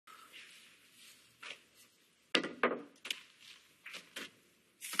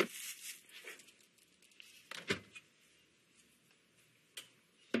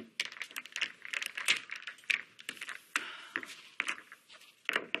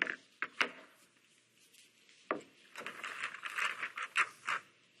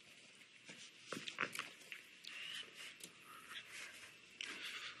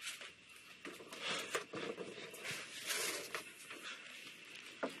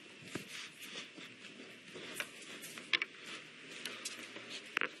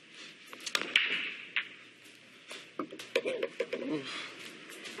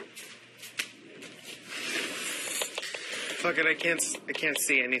fuck it, I can't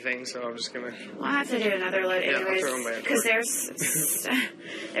see anything, so I'm just gonna... Well, I have to do another load anyways, I'll throw them by because there's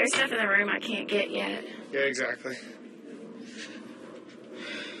stuff in the room I can't get yet. Yeah, exactly.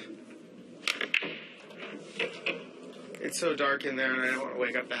 It's so dark in there, and I don't want to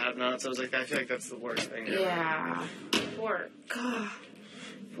wake up the have-nots. I was like, I feel like that's the worst thing ever. Yeah. Poor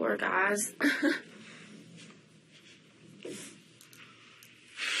guys.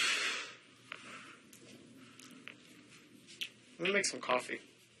 Let me make some coffee.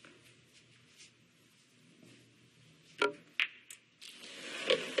 Do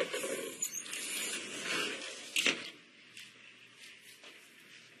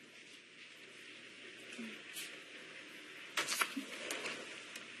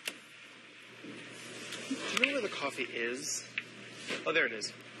you know where the coffee is? Oh, there it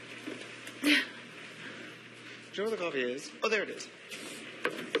is. Do you know where the coffee is? Oh, there it is.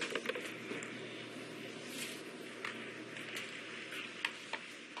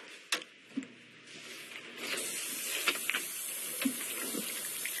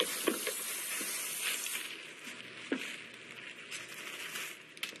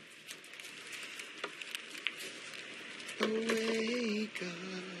 Wake up.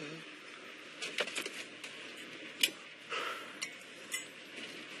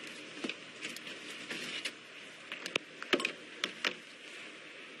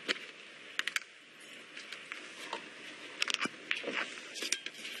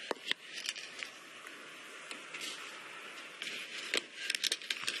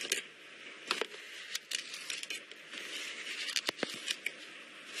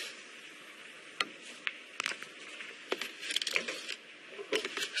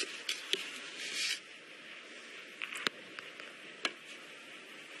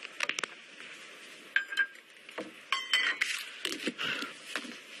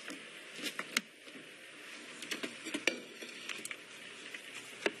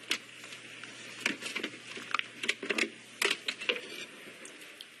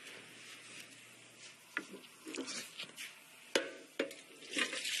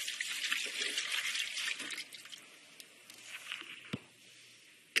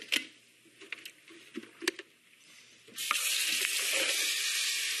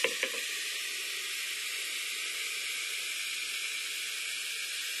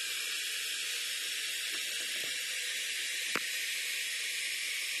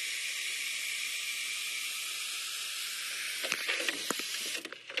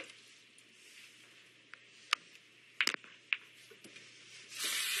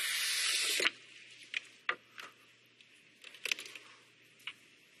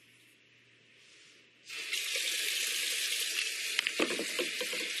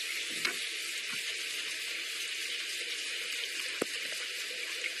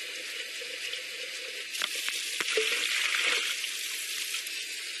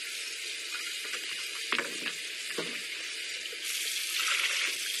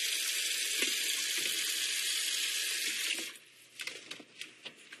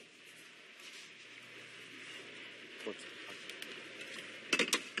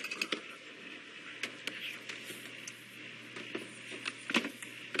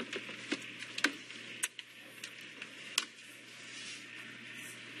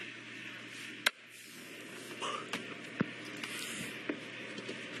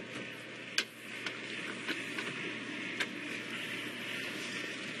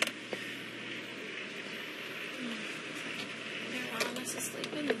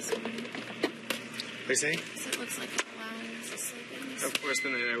 What do you say? It looks like they're allowing us to sleep in this. Of course,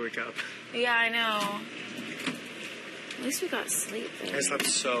 the night I wake up. Yeah, I know. At least we got sleep there. I slept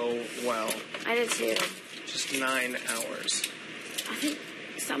so well. I did too. Just 9 hours. I think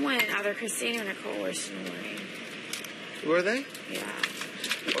someone, either Christine or Nicole, were snoring. Were they? Yeah.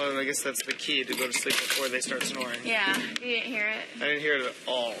 Well, I guess that's the key, to go to sleep before they start snoring. Yeah, you didn't hear it? I didn't hear it at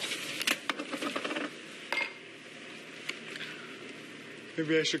all.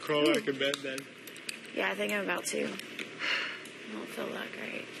 Maybe I should crawl back in bed then. Yeah, I think I'm about to. I don't feel that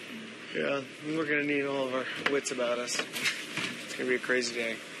great. Yeah, we're going to need all of our wits about us. It's going to be a crazy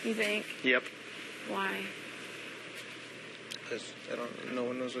day. You think? Yep. Why? Because no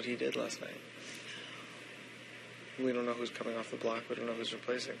one knows what he did last night. We don't know who's coming off the block. We don't know who's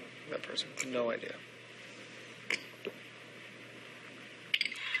replacing that person. No idea. We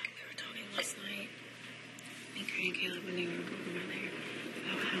were talking last night, me, Gray, and Caleb, when you were there,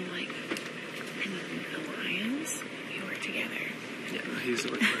 about how, like, in the Lions, you work together. Yeah, he's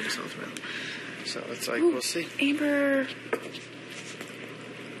working by himself now. So it's like, we'll see. Amber.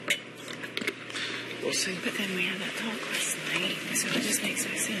 We'll see. But then we had that talk last night, so it just makes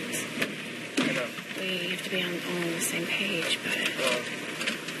no sense. I know. We you have to be on the same page, but...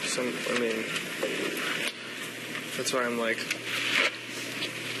 That's why I'm like...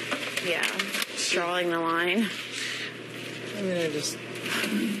 Yeah, drawing the line.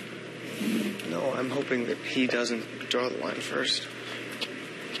 No, I'm hoping that he doesn't draw the line first.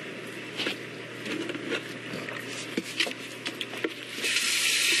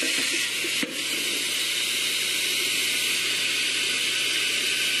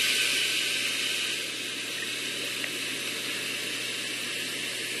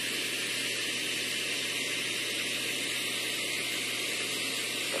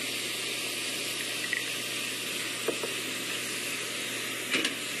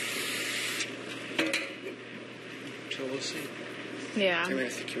 So we'll see. Yeah. I mean, I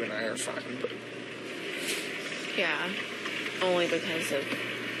think you and I are fine, but... Yeah. Only because of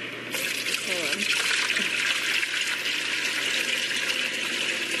Caleb.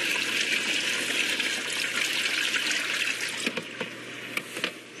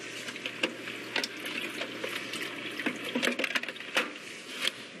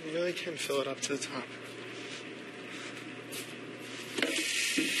 You really can fill it up to the top.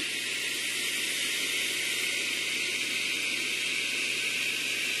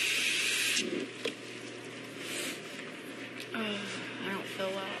 I don't feel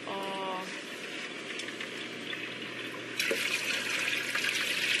well at all.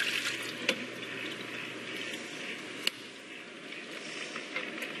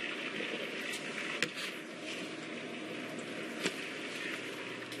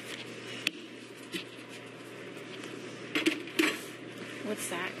 What's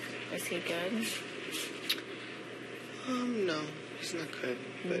that? Is he good? No, he's not good,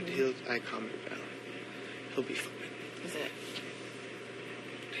 but I calmed him down. He'll be fine. Is it?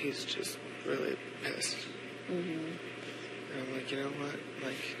 He's just really pissed. And I'm like, you know what?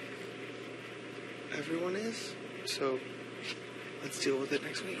 Like, everyone is, so let's deal with it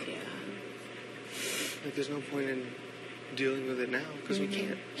next week. Yeah. Like, there's no point in dealing with it now, because we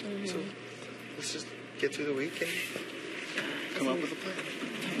can't. So let's just get through the week and come up with a plan.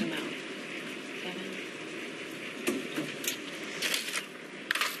 Talking about 7.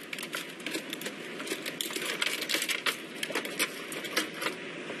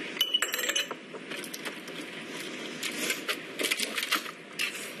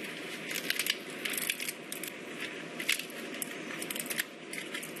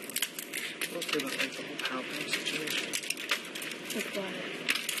 About like the whole PowerPoint situation. Like what?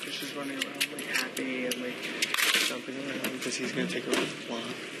 He's just running around like happy and like jumping around because he's gonna take over the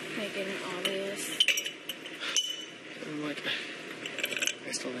plot. Making it obvious. And I'm like,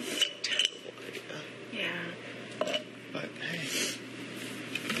 I still think that's a terrible idea. Yeah. But hey.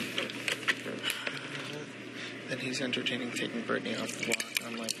 Then he's entertaining taking Brittany off the block.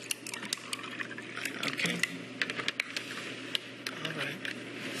 I'm like, okay. Alright.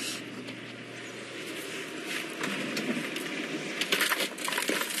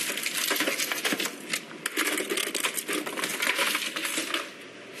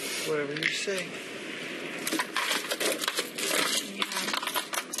 Whatever you say.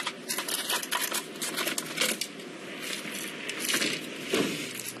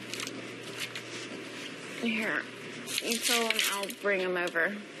 Here, you fill them, I'll bring them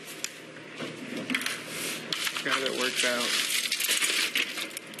over. Got it worked out.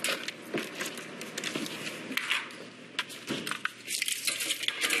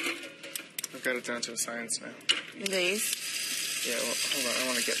 I've got it down to a science now. These? Yeah, well, hold on. I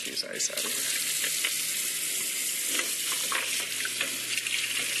want to get these ice out of here.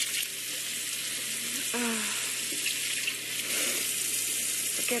 Oh.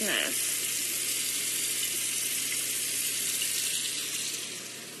 Goodness.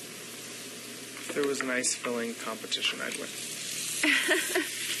 If there was an ice filling competition, I'd win.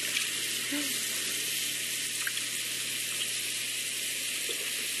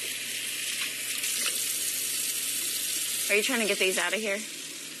 Are you trying to get these out of here?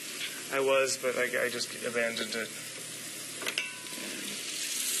 I was, but I just abandoned it.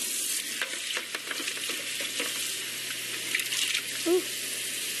 Ooh.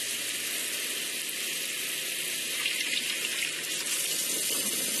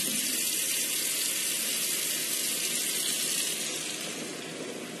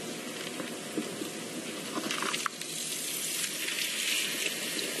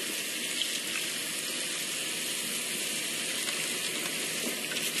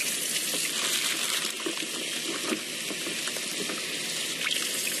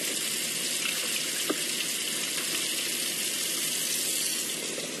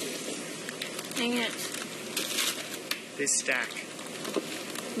 Dang it. They stack.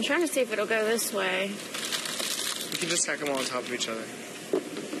 I'm trying to see if it'll go this way. You can just stack them all on top of each other.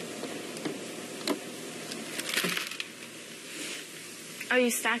 Oh, you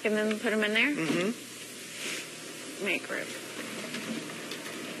stack and then put them in there? Mm-hmm. Make room.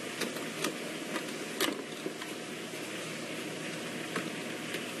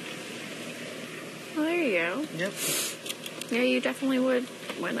 Well, there you go. Yep. Yeah, you definitely would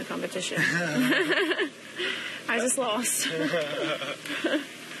win the competition. I just lost.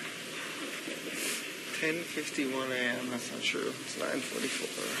 10:51 a.m. That's not true. It's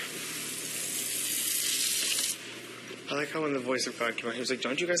 9:44. I like how when the voice of God came out, he was like,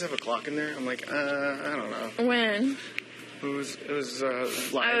 "Don't you guys have a clock in there?" I'm like, I don't know. When? It was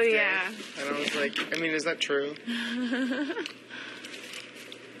live. Oh, day. yeah. And I was like, I mean, is that true?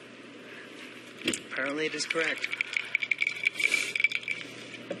 Apparently, it is correct.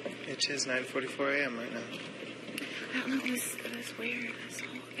 It is 9:44 a.m. right now. I don't know. It was weird. I saw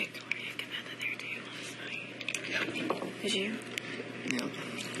Victoria come out of there too last night. Yeah. Did you? Yeah.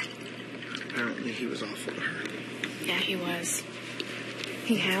 Apparently, he was awful to her. Yeah, he was.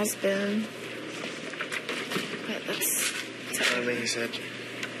 He has been. But that's... Apparently, he said,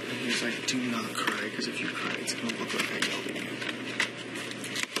 he was like, "Do not cry, because if you cry, it's going to look like I yelled at you."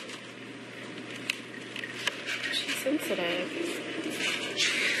 She's sensitive.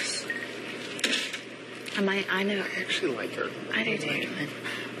 I know. I actually like her. I do too.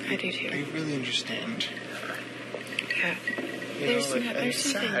 I do too. I really understand. Yeah. There's there's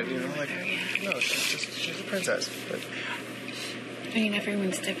sad, nothing wrong with her, yeah. No, she's a princess. But I mean,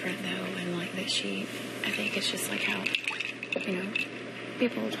 everyone's different though, and like that I think it's just like how,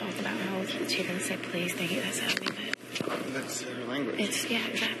 people talk about how she doesn't say please, thank you, that's how that's her language. Yeah,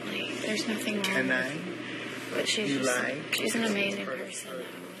 exactly. There's nothing wrong And with but she's she's an amazing person, though. It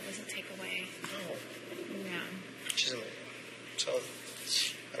doesn't take away. No. Yeah. She's amazing. So, I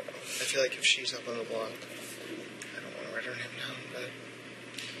don't know. I feel like if she's up on the block, I don't want to write her name down, but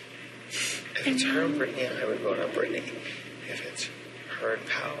if it's her and Brittany, I would vote out Brittany. If it's her and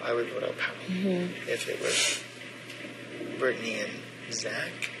Pal, I would vote out Pal. Mm-hmm. If it was Brittany and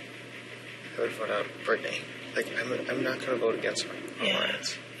Zach, I would vote out Brittany. Like, I'm not going to vote against our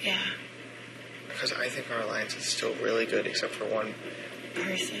alliance. Yeah. Because I think our alliance is still really good, except for one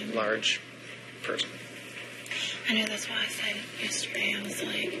large person. I know, that's why I said yesterday, I was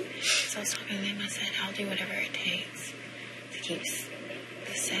like, so I was talking to them, I said, I'll do whatever it takes to keep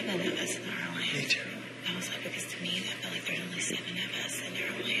the 7 of us in our alliance. Me too. I was like, because to me, I feel like there's only 7 of us in our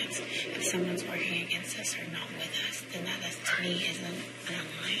alliance. If someone's working against us or not with us, then that to me isn't an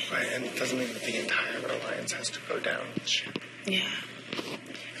alliance. Right, and it doesn't mean that the entire alliance has to go down. Yeah.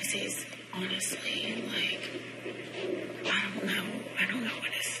 Because he's honestly, like, I don't know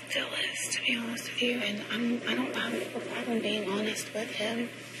what his still is, to be honest with you, and I don't have a problem being honest with him.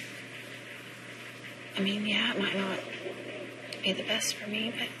 I mean, yeah, it might not be the best for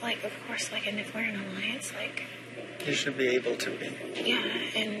me, but, like, of course, like, and if we're in an alliance, like... You should be able to be. Yeah,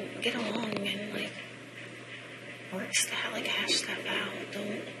 and get along and, like, work stuff, like, hash stuff out.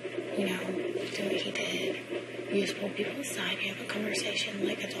 Don't, do what he did. Use pull people aside, have a conversation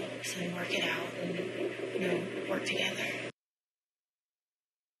like adults and work it out and, work together.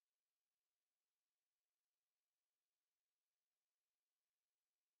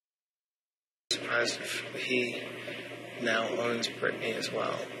 I'm surprised if he now owns Brittany as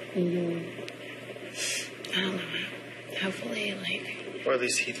well. Mm-hmm. I don't know. Hopefully, like... Or at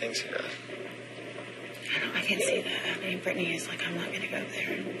least he thinks he does. I can see that. I mean, Brittany is like, I'm not going to go up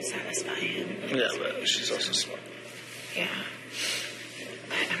there and satisfy him. Like, yeah, but she's also smart. Yeah.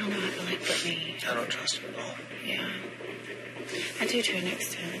 But I don't know. I feel like Brittany... I don't trust her at all. Yeah. I do to an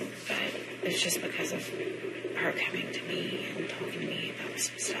extent, but it's just because of her coming to me and talking to me about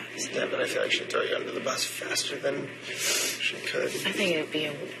some stuff. So. Yeah, but I feel like she'd throw you under the bus faster than she could. I think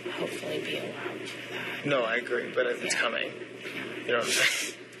it would hopefully be a while before that. No, I agree, but it's coming. Yeah. You know what I'm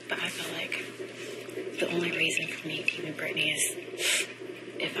saying? But I feel like the only reason for me keeping Brittany is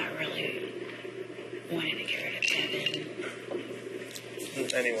if I really wanted to get rid of Devin.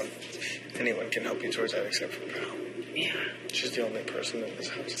 Anyone can help you towards that except for Pal. Yeah. She's the only person in this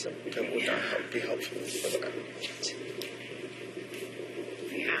house that would not be helpful for that.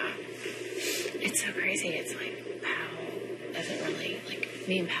 Yeah. It's so crazy. It's like Pal doesn't really, like,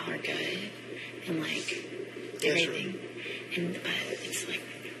 me and Pal are good and, like, everything. But it's like,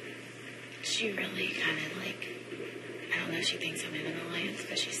 she really kind of, like, I don't know if she thinks I'm in an alliance,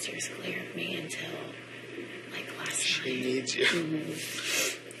 but she steers clear of me until, like, last night. She needs you.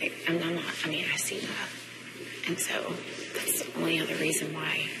 Mm-hmm. I'm not, I mean, I see that. And so that's the only other reason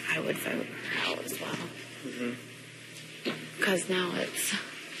why I would vote her out as well. Mm-hmm. Because now it's,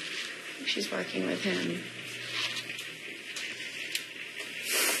 She's working with him.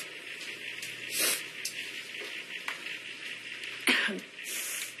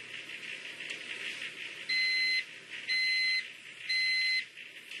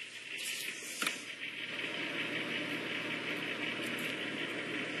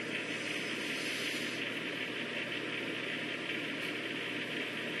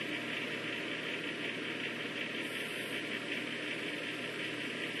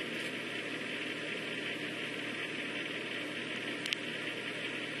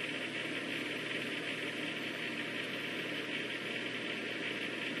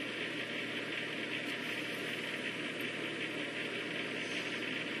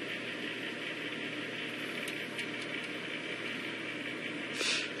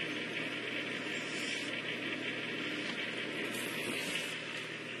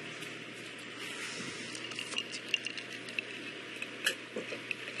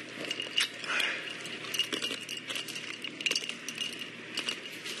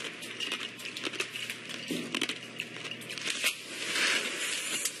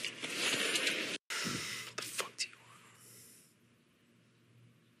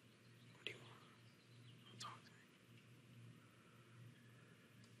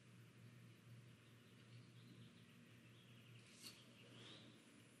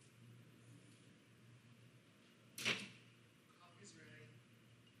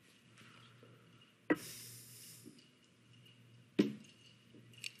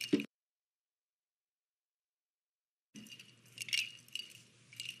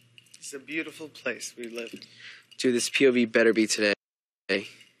 It's a beautiful place we live. Dude, this POV better be today. It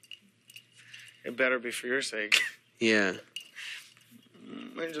better be for your sake. Yeah.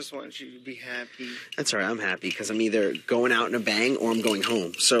 I just want you to be happy. That's all right. I'm happy because I'm either going out in a bang or I'm going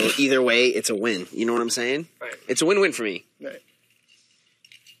home. So either way, it's a win. You know what I'm saying? Right. It's a win-win for me. Right.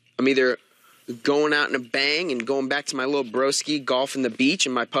 I'm either going out in a bang and going back to my little broski, golfing the beach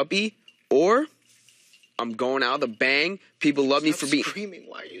and my puppy, or I'm going out of the bang. People love me for being... screaming.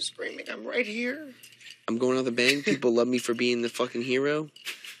 Why are you screaming? I'm right here. I'm going out of the bang. People love me for being the fucking hero.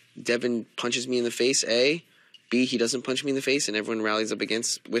 Devin punches me in the face, A. B, he doesn't punch me in the face, and everyone rallies up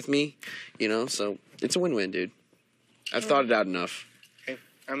with me. You know, so it's a win-win, dude. I've thought it out enough. Okay,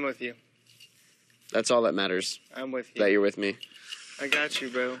 I'm with you. That's all that matters. I'm with you. That you're with me. I got you,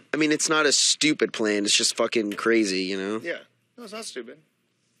 bro. I mean, it's not a stupid plan. It's just fucking crazy, you know? Yeah. No, it's not stupid.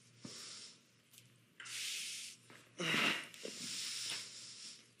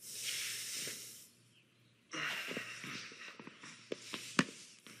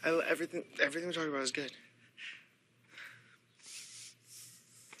 Everything we're talking about is good.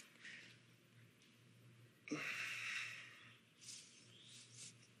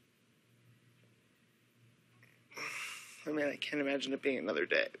 I mean, I can't imagine it being another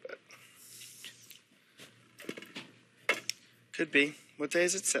day, but could be. What day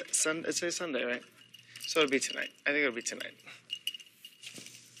is it? It's Sunday, right? So it'll be tonight. I think it'll be tonight.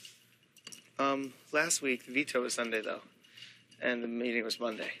 Last week the veto was Sunday though, and the meeting was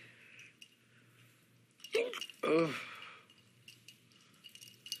Monday. Ugh.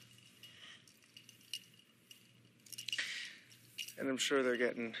 And I'm sure they're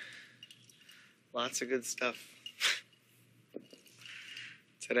getting lots of good stuff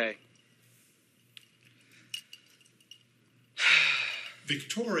today.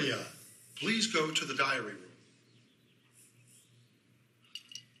 Victoria, please go to the diary room.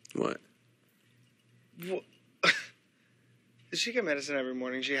 What? Well, does she get medicine every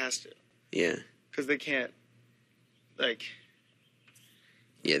morning? She has to. Yeah. Because they can't, like...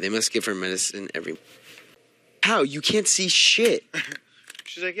 Yeah, they must give her medicine every... How? You can't see shit.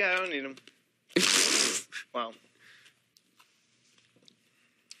 She's like, yeah, I don't need them. Wow.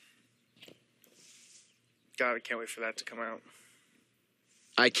 God, I can't wait for that to come out.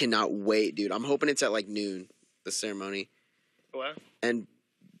 I cannot wait, dude. I'm hoping it's at like noon, the ceremony. What? And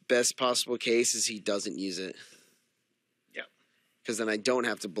best possible case is he doesn't use it. Yep. Because then I don't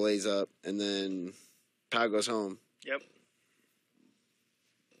have to blaze up, and then Pal goes home. Yep.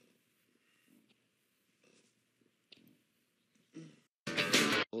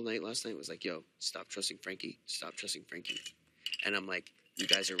 Whole night last night was like, yo, stop trusting Frankie. Stop trusting Frankie. And I'm like, you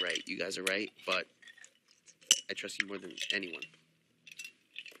guys are right. You guys are right, but I trust you more than anyone.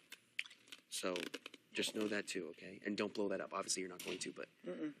 So just know that too, okay? And don't blow that up. Obviously, you're not going to, but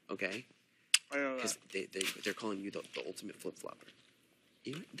okay? I know Because that. they're calling you the ultimate flip-flopper.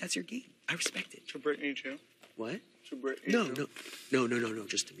 You know, that's your game. I respect it. To Brittany, too? What? To Brittany, No.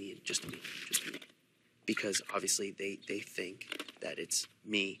 Just to me. Just to me. Because obviously they think that it's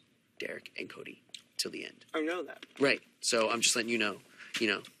me, Derek, and Cody till the end. I know that. Right. So I'm just letting you know,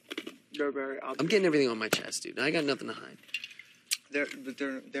 They're very obvious. I'm getting everything on my chest, dude. I got nothing to hide.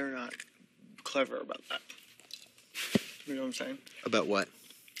 They're not clever about that. You know what I'm saying? About what?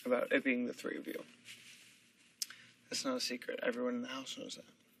 About it being the three of you. That's not a secret. Everyone in the house knows that.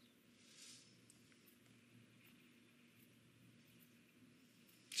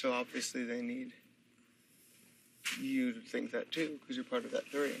 So obviously they need you to think that too, because you're part of that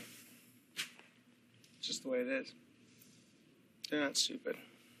three. It's just the way it is. They're not stupid.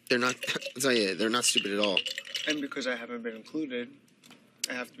 They're not. I'll tell you, they're not stupid at all. And because I haven't been included,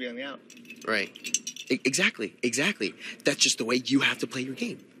 I have to be on the out. Right. Exactly. That's just the way you have to play your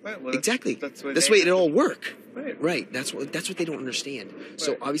game. Right. Well, Exactly. That's the way it all work. Right. That's what they don't understand.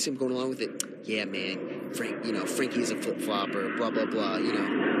 So Right. obviously I'm going along with it. Yeah, man. Frankie is a flip flopper. Blah blah blah. Nope.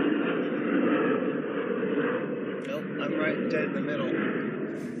 I'm right dead in the middle.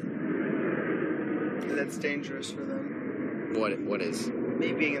 That's dangerous for them. What is?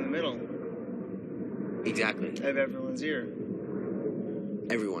 Me being in the middle. Exactly. I have everyone's ear.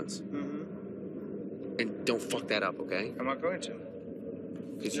 Everyone's. Mm-hmm. And don't fuck that up, okay? I'm not going to.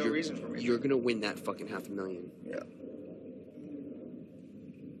 Because No reason for me. You're gonna win that fucking $500,000. Yeah.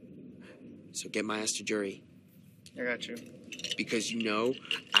 So get my ass to jury. I got you. Because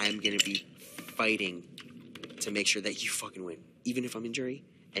I'm gonna be fighting to make sure that you fucking win. Even if I'm in jury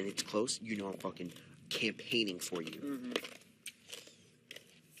and it's close, I'm fucking campaigning for you. Mm-hmm.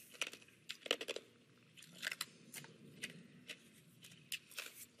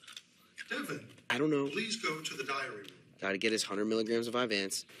 Devin, I don't know. please go to the diary room. Gotta get his 100 milligrams of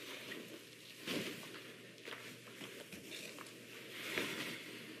Ivance.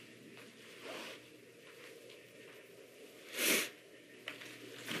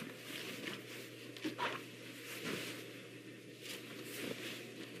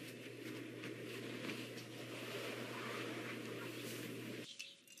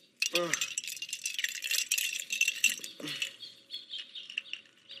 Ugh.